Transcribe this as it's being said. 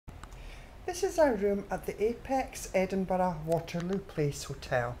This is our room at the Apex Edinburgh Waterloo Place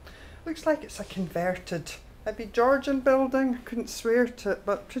Hotel. Looks like it's a converted, maybe Georgian building, couldn't swear to it,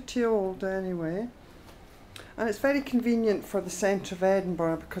 but pretty old anyway. And it's very convenient for the centre of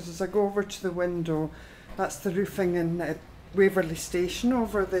Edinburgh because as I go over to the window, that's the roofing in Waverley Station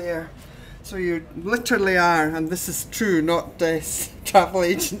over there. So you literally are, and this is true, not travel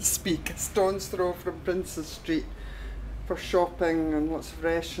agent speak, a stone's throw from Princes Street for shopping and lots of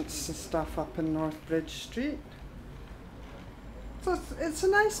restaurants and stuff up in North Bridge Street. So it's a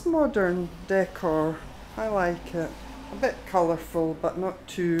nice modern decor. I like it. A bit colourful but not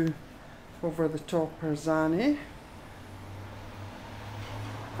too over the top or zany.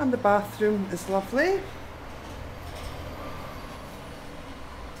 And the bathroom is lovely.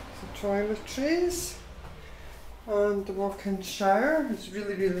 The toiletries. And the walk-in shower is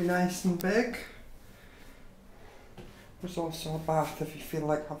really nice and big. There's also a bath if you feel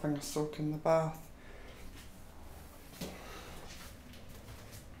like having a soak in the bath.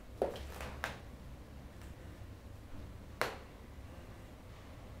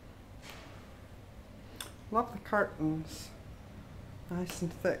 Love the curtains. Nice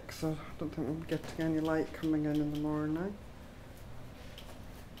and thick, so I don't think we'll be getting any light coming in the morning.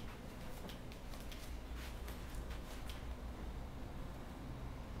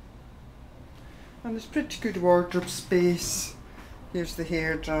 And there's pretty good wardrobe space. Here's the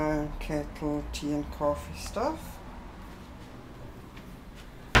hairdryer, kettle, tea and coffee stuff.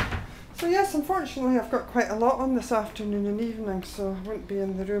 So yes, unfortunately I've got quite a lot on this afternoon and evening, so I won't be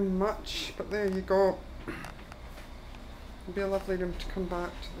in the room much, but there you go. It'll be a lovely room to come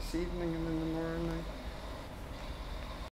back to this evening and in the morning.